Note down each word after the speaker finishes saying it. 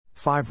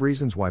5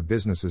 reasons why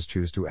businesses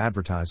choose to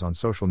advertise on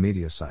social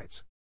media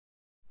sites.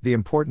 The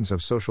importance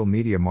of social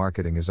media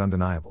marketing is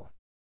undeniable.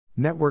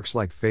 Networks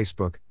like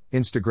Facebook,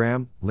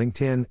 Instagram,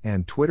 LinkedIn,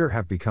 and Twitter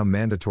have become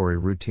mandatory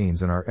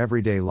routines in our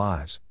everyday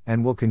lives,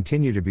 and will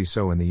continue to be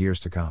so in the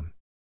years to come.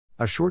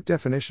 A short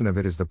definition of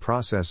it is the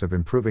process of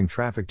improving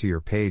traffic to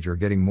your page or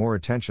getting more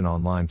attention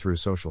online through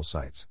social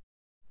sites.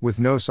 With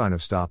no sign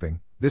of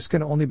stopping, this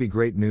can only be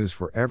great news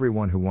for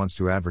everyone who wants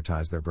to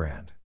advertise their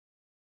brand.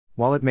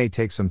 While it may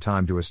take some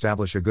time to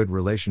establish a good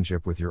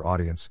relationship with your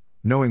audience,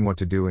 knowing what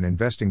to do and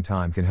investing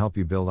time can help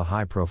you build a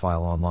high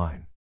profile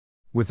online.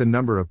 With the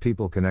number of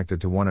people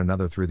connected to one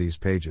another through these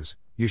pages,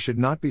 you should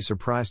not be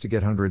surprised to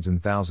get hundreds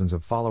and thousands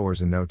of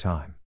followers in no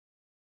time.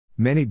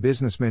 Many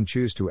businessmen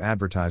choose to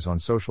advertise on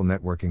social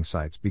networking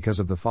sites because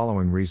of the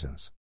following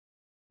reasons.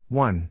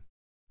 1.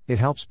 It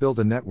helps build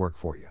a network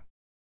for you.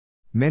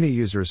 Many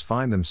users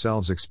find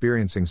themselves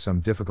experiencing some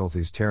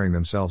difficulties tearing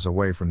themselves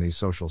away from these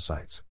social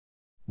sites.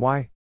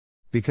 Why?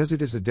 Because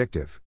it is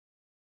addictive.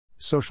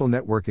 Social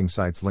networking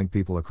sites link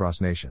people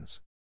across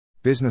nations.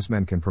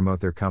 Businessmen can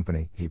promote their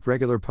company, keep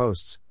regular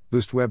posts,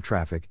 boost web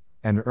traffic,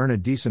 and earn a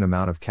decent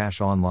amount of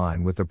cash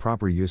online with the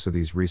proper use of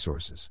these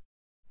resources.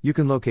 You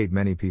can locate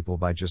many people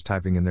by just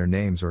typing in their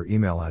names or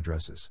email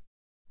addresses.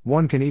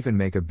 One can even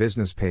make a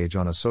business page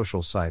on a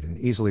social site and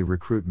easily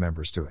recruit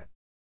members to it.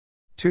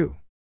 2.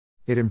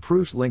 It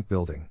improves link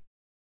building.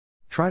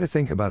 Try to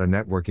think about a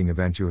networking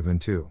event you have been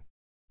to.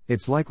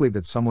 It's likely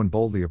that someone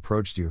boldly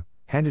approached you,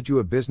 handed you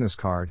a business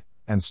card,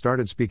 and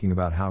started speaking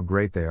about how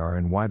great they are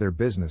and why their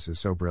business is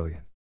so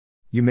brilliant.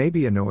 You may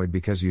be annoyed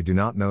because you do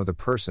not know the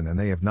person and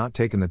they have not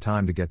taken the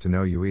time to get to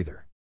know you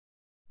either.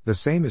 The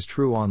same is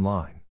true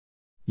online.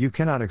 You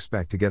cannot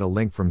expect to get a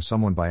link from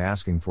someone by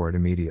asking for it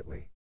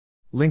immediately.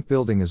 Link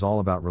building is all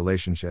about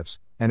relationships,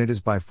 and it is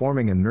by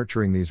forming and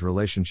nurturing these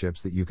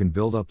relationships that you can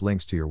build up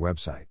links to your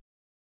website.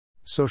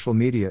 Social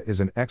media is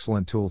an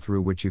excellent tool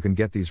through which you can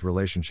get these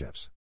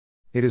relationships.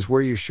 It is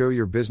where you show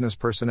your business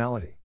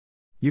personality.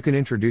 You can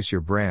introduce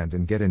your brand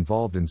and get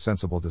involved in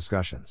sensible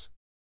discussions.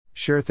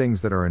 Share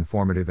things that are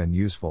informative and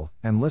useful,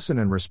 and listen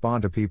and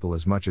respond to people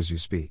as much as you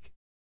speak.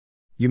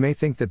 You may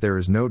think that there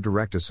is no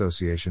direct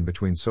association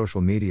between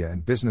social media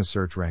and business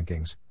search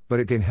rankings, but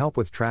it can help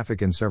with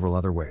traffic in several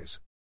other ways.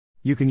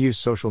 You can use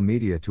social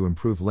media to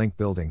improve link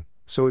building,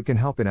 so it can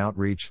help in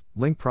outreach,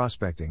 link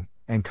prospecting,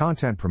 and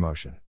content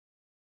promotion.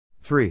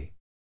 3.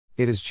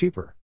 It is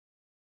cheaper.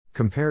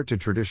 Compared to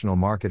traditional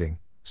marketing,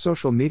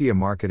 social media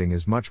marketing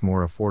is much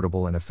more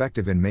affordable and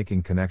effective in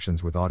making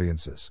connections with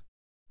audiences.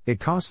 It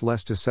costs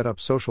less to set up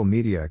social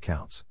media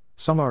accounts,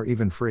 some are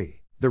even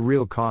free. The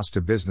real cost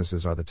to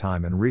businesses are the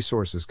time and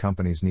resources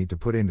companies need to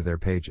put into their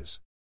pages.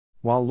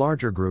 While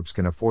larger groups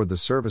can afford the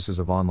services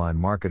of online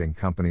marketing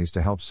companies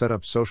to help set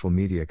up social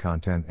media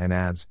content and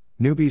ads,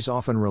 newbies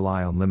often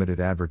rely on limited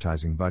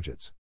advertising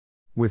budgets.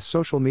 With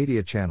social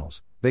media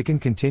channels, they can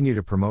continue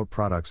to promote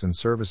products and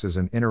services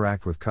and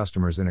interact with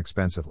customers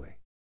inexpensively.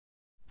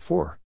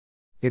 4.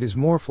 It is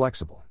more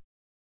flexible.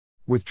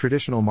 With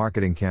traditional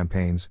marketing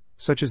campaigns,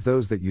 such as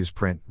those that use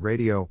print,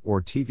 radio,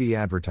 or TV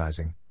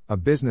advertising, a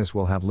business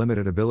will have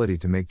limited ability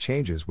to make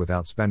changes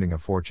without spending a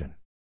fortune.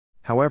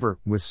 However,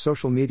 with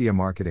social media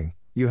marketing,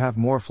 you have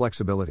more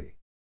flexibility.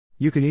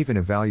 You can even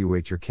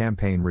evaluate your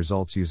campaign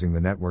results using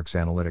the network's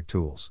analytic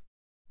tools.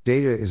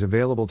 Data is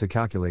available to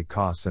calculate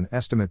costs and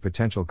estimate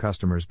potential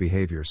customers'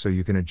 behavior so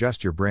you can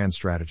adjust your brand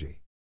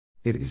strategy.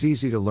 It is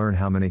easy to learn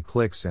how many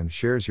clicks and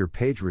shares your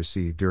page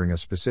received during a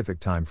specific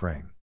time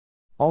frame.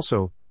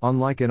 Also,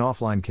 unlike in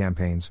offline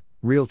campaigns,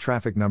 real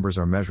traffic numbers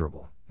are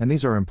measurable, and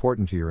these are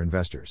important to your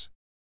investors.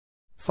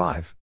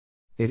 5.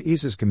 It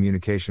eases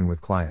communication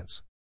with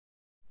clients.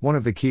 One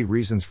of the key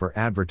reasons for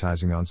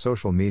advertising on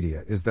social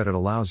media is that it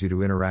allows you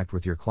to interact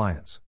with your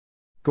clients.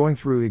 Going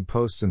through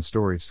posts and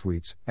stories,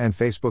 tweets, and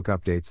Facebook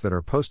updates that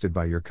are posted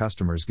by your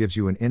customers gives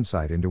you an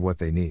insight into what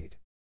they need.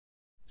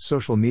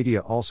 Social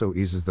media also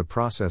eases the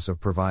process of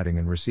providing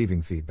and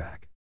receiving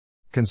feedback.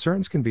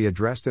 Concerns can be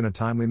addressed in a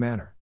timely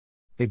manner.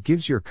 It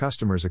gives your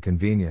customers a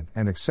convenient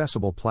and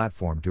accessible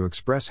platform to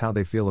express how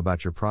they feel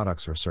about your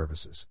products or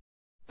services.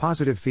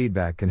 Positive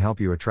feedback can help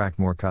you attract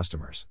more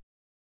customers.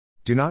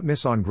 Do not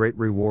miss on great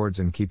rewards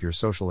and keep your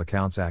social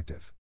accounts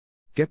active.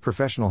 Get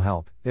professional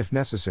help, if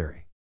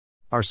necessary.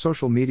 Our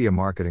social media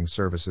marketing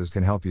services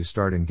can help you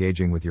start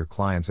engaging with your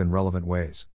clients in relevant ways.